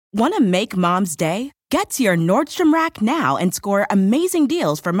Want to make Mom's day? Get to your Nordstrom Rack now and score amazing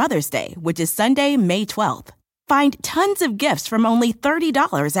deals for Mother's Day, which is Sunday, May 12th. Find tons of gifts from only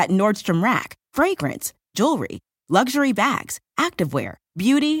 $30 at Nordstrom Rack. Fragrance, jewelry, luxury bags, activewear,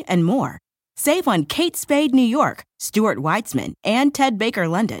 beauty, and more. Save on Kate Spade New York, Stuart Weitzman, and Ted Baker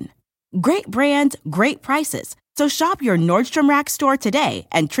London. Great brands, great prices. So shop your Nordstrom Rack store today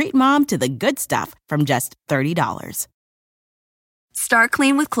and treat Mom to the good stuff from just $30. Start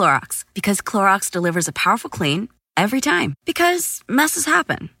clean with Clorox, because Clorox delivers a powerful clean every time. Because messes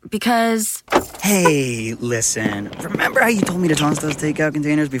happen. Because... Hey, listen. Remember how you told me to toss those takeout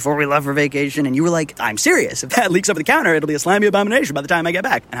containers before we left for vacation? And you were like, I'm serious. If that leaks over the counter, it'll be a slimy abomination by the time I get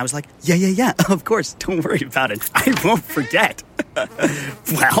back. And I was like, yeah, of course. Don't worry about it. I won't forget.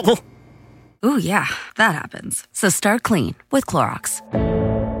 Well... Ooh, yeah, that happens. So start clean with Clorox.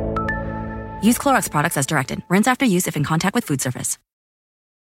 Use Clorox products as directed. Rinse after use if in contact with food surface.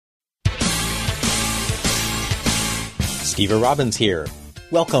 Steve Robbins here.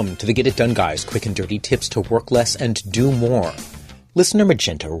 Welcome to the Get It Done Guys quick and dirty tips to work less and do more. Listener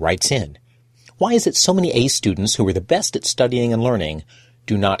Magenta writes in, why is it so many A students who are the best at studying and learning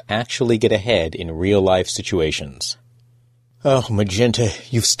do not actually get ahead in real-life situations? Oh, Magenta,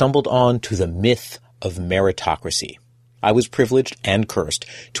 you've stumbled on to the myth of meritocracy. I was privileged and cursed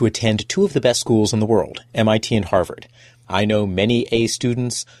to attend two of the best schools in the world, MIT and Harvard. I know many A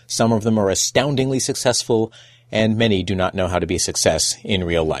students, some of them are astoundingly successful, and many do not know how to be a success in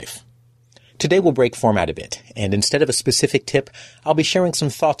real life. Today we'll break format a bit, and instead of a specific tip, I'll be sharing some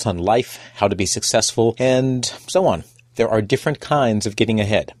thoughts on life, how to be successful, and so on. There are different kinds of getting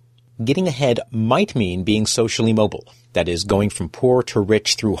ahead. Getting ahead might mean being socially mobile. That is, going from poor to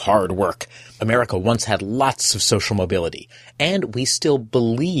rich through hard work. America once had lots of social mobility, and we still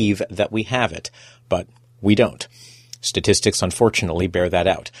believe that we have it, but we don't. Statistics, unfortunately, bear that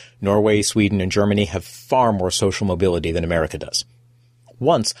out. Norway, Sweden, and Germany have far more social mobility than America does.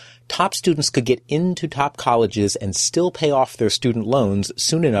 Once, top students could get into top colleges and still pay off their student loans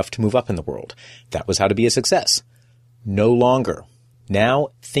soon enough to move up in the world. That was how to be a success. No longer. Now,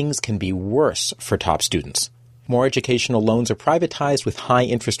 things can be worse for top students. More educational loans are privatized with high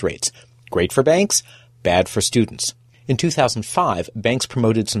interest rates. Great for banks, bad for students. In 2005, banks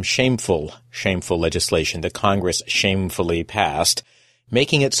promoted some shameful legislation that Congress shamefully passed,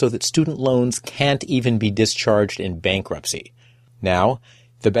 making it so that student loans can't even be discharged in bankruptcy. Now,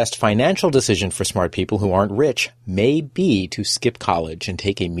 the best financial decision for smart people who aren't rich may be to skip college and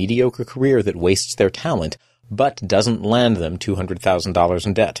take a mediocre career that wastes their talent, but doesn't land them $200,000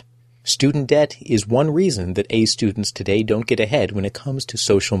 in debt. Student debt is one reason that A students today don't get ahead when it comes to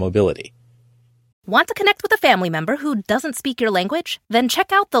social mobility. Want to connect with a family member who doesn't speak your language? Then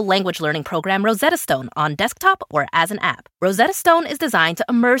check out the language learning program Rosetta Stone on desktop or as an app. Rosetta Stone is designed to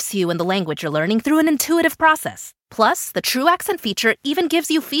immerse you in the language you're learning through an intuitive process. Plus, the True Accent feature even gives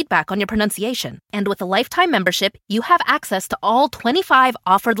you feedback on your pronunciation. And with a lifetime membership, you have access to all 25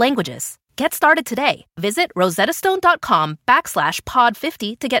 offered languages. Get started today. Visit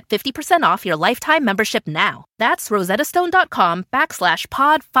rosettastone.com/pod50 to get 50% off your lifetime membership now. That's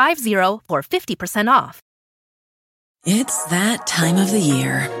rosettastone.com/pod50 for 50% off. It's that time of the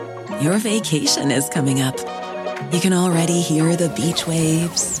year. Your vacation is coming up. You can already hear the beach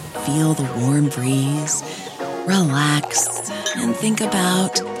waves, feel the warm breeze, relax, and think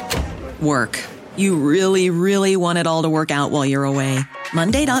about work. You really, really want it all to work out while you're away.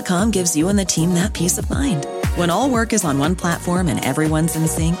 Monday.com gives you and the team that peace of mind. When all work is on one platform and everyone's in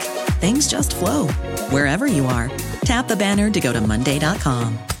sync, things just flow. Wherever you are, tap the banner to go to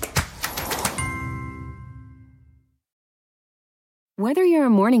Monday.com. Whether you're a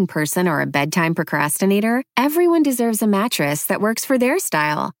morning person or a bedtime procrastinator, everyone deserves a mattress that works for their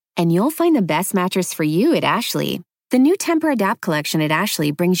style. And you'll find the best mattress for you at Ashley. The new Tempur-Adapt collection at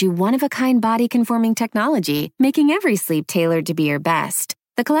Ashley brings you one-of-a-kind body-conforming technology, making every sleep tailored to be your best.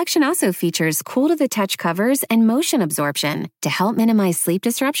 The collection also features cool-to-the-touch covers and motion absorption to help minimize sleep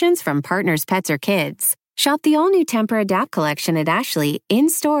disruptions from partners, pets, or kids. Shop the all-new Tempur-Adapt collection at Ashley,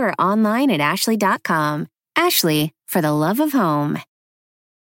 in-store or online at ashley.com. Ashley, for the love of home.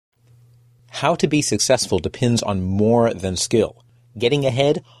 How to be successful depends on more than skill. Getting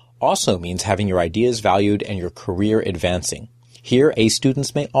ahead also means having your ideas valued and your career advancing. Here, A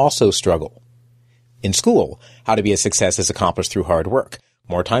students may also struggle. In school, how to be a success is accomplished through hard work.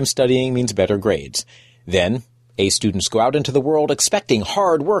 More time studying means better grades. Then, A students go out into the world expecting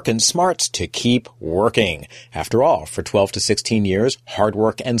hard work and smarts to keep working. After all, for 12 to 16 years, hard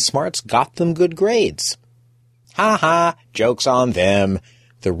work and smarts got them good grades. Ha ha, joke's on them.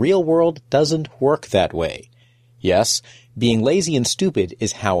 The real world doesn't work that way. Yes, Being lazy and stupid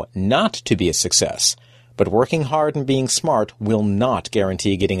is how not to be a success. But working hard and being smart will not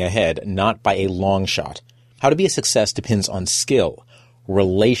guarantee getting ahead, not by a long shot. How to be a success depends on skill,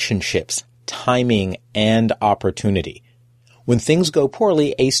 relationships, timing, and opportunity. When things go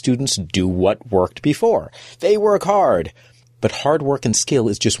poorly, A students do what worked before. They work hard. But hard work and skill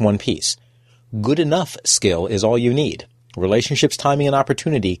is just one piece. Good enough skill is all you need. Relationships, timing, and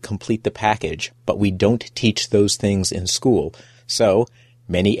opportunity complete the package, but we don't teach those things in school. So,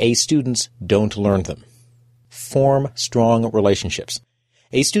 many A students don't learn them. Form strong relationships.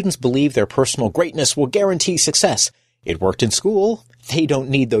 A students believe their personal greatness will guarantee success. It worked in school. They don't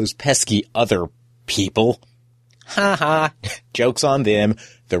need those pesky other people. Ha ha. Joke's on them.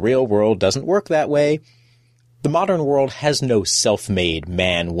 The real world doesn't work that way. The modern world has no self-made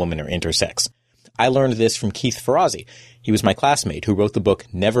man, woman, or intersex. I learned this from Keith Ferrazzi. He was my classmate who wrote the book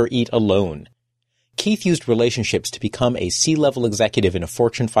Never Eat Alone. Keith used relationships to become a C-level executive in a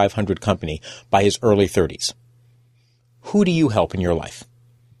Fortune 500 company by his early 30s. Who do you help in your life?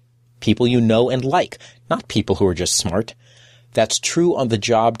 People you know and like, not people who are just smart. That's true on the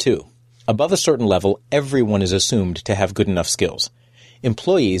job, too. Above a certain level, everyone is assumed to have good enough skills.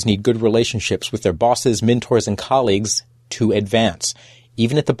 Employees need good relationships with their bosses, mentors, and colleagues to advance.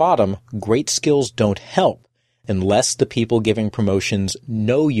 Even at the bottom, great skills don't help unless the people giving promotions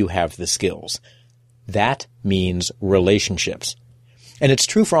know you have the skills. That means relationships. And it's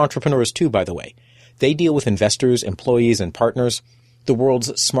true for entrepreneurs too, by the way. They deal with investors, employees, and partners. The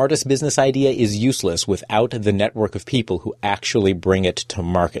world's smartest business idea is useless without the network of people who actually bring it to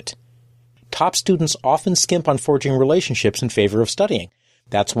market. Top students often skimp on forging relationships in favor of studying.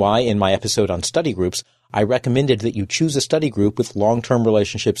 That's why in my episode on study groups, I recommended that you choose a study group with long-term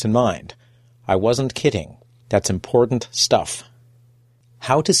relationships in mind. I wasn't kidding. That's important stuff.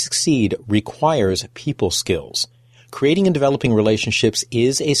 How to succeed requires people skills. Creating and developing relationships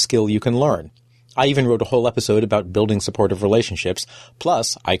is a skill you can learn. I even wrote a whole episode about building supportive relationships.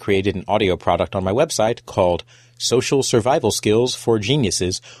 Plus, I created an audio product on my website called Social Survival Skills for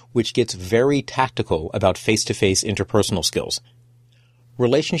Geniuses, which gets very tactical about face-to-face interpersonal skills.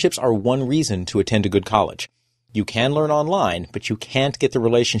 Relationships are one reason to attend a good college. You can learn online, but you can't get the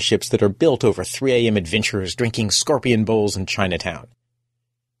relationships that are built over 3 a.m. adventures drinking scorpion bowls in Chinatown.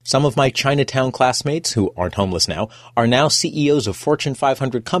 Some of my Chinatown classmates, who aren't homeless now, are now CEOs of Fortune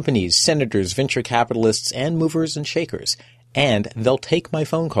 500 companies, senators, venture capitalists, and movers and shakers. And they'll take my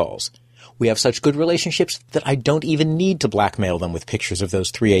phone calls. We have such good relationships that I don't even need to blackmail them with pictures of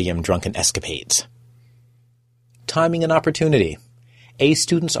those 3 a.m. drunken escapades. Timing and opportunity. A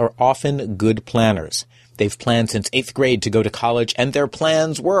students are often good planners. They've planned since 8th grade to go to college, and their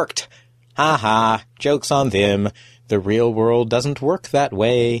plans worked. Ha ha, joke's on them. The real world doesn't work that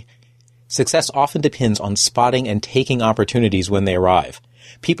way. Success often depends on spotting and taking opportunities when they arrive.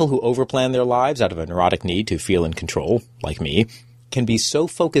 People who overplan their lives out of a neurotic need to feel in control, like me, can be so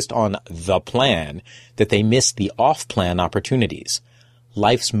focused on the plan that they miss the off-plan opportunities.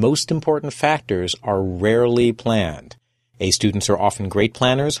 Life's most important factors are rarely planned. A students are often great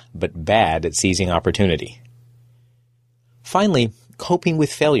planners, but bad at seizing opportunity. Finally, coping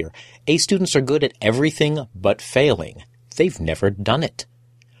with failure. A students are good at everything but failing. They've never done it.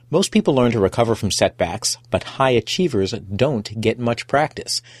 Most people learn to recover from setbacks, but high achievers don't get much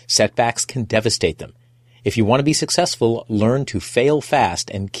practice. Setbacks can devastate them. If you want to be successful, learn to fail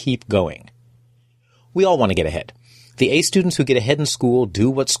fast and keep going. We all want to get ahead. The A students who get ahead in school do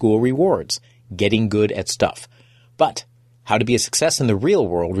what school rewards, getting good at stuff. But how to be a success in the real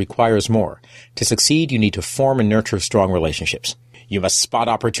world requires more. To succeed, you need to form and nurture strong relationships. You must spot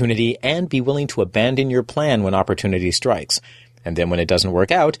opportunity and be willing to abandon your plan when opportunity strikes. And then when it doesn't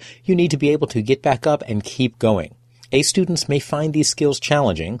work out, you need to be able to get back up and keep going. A students may find these skills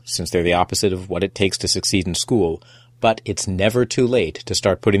challenging, since they're the opposite of what it takes to succeed in school, but it's never too late to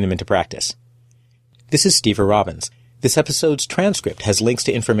start putting them into practice. This is Steve Robbins. This episode's transcript has links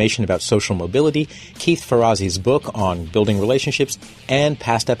to information about social mobility, Keith Ferrazzi's book on building relationships, and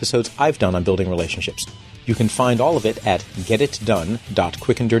past episodes I've done on building relationships. You can find all of it at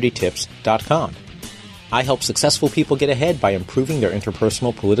getitdone.quickanddirtytips.com. I help successful people get ahead by improving their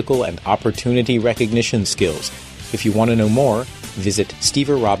interpersonal, political, and opportunity recognition skills. If you want to know more, visit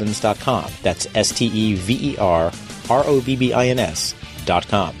steverrobbins.com. That's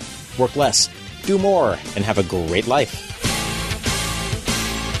STEVERROBBINS.com. Work less, do more, and have a great life.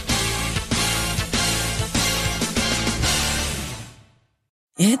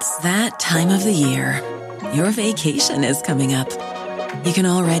 It's that time of the year. Your vacation is coming up. You can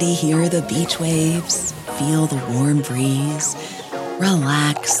already hear the beach waves, feel the warm breeze,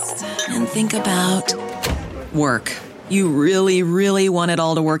 relax, and think about work. You really, really want it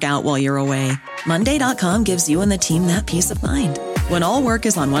all to work out while you're away. Monday.com gives you and the team that peace of mind. When all work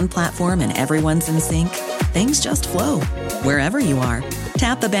is on one platform and everyone's in sync, things just flow. Wherever you are,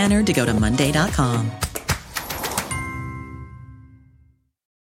 tap the banner to go to Monday.com.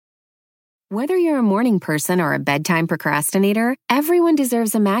 Whether you're a morning person or a bedtime procrastinator, everyone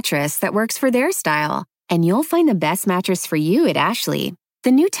deserves a mattress that works for their style. And you'll find the best mattress for you at Ashley.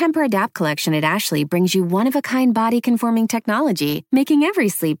 The new Tempur-Adapt collection at Ashley brings you one-of-a-kind body-conforming technology, making every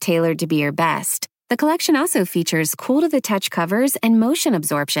sleep tailored to be your best. The collection also features cool-to-the-touch covers and motion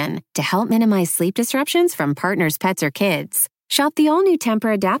absorption to help minimize sleep disruptions from partners, pets, or kids. Shop the all-new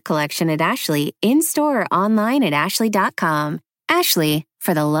Tempur-Adapt collection at Ashley, in-store or online at ashley.com. Ashley,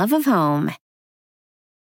 for the love of home.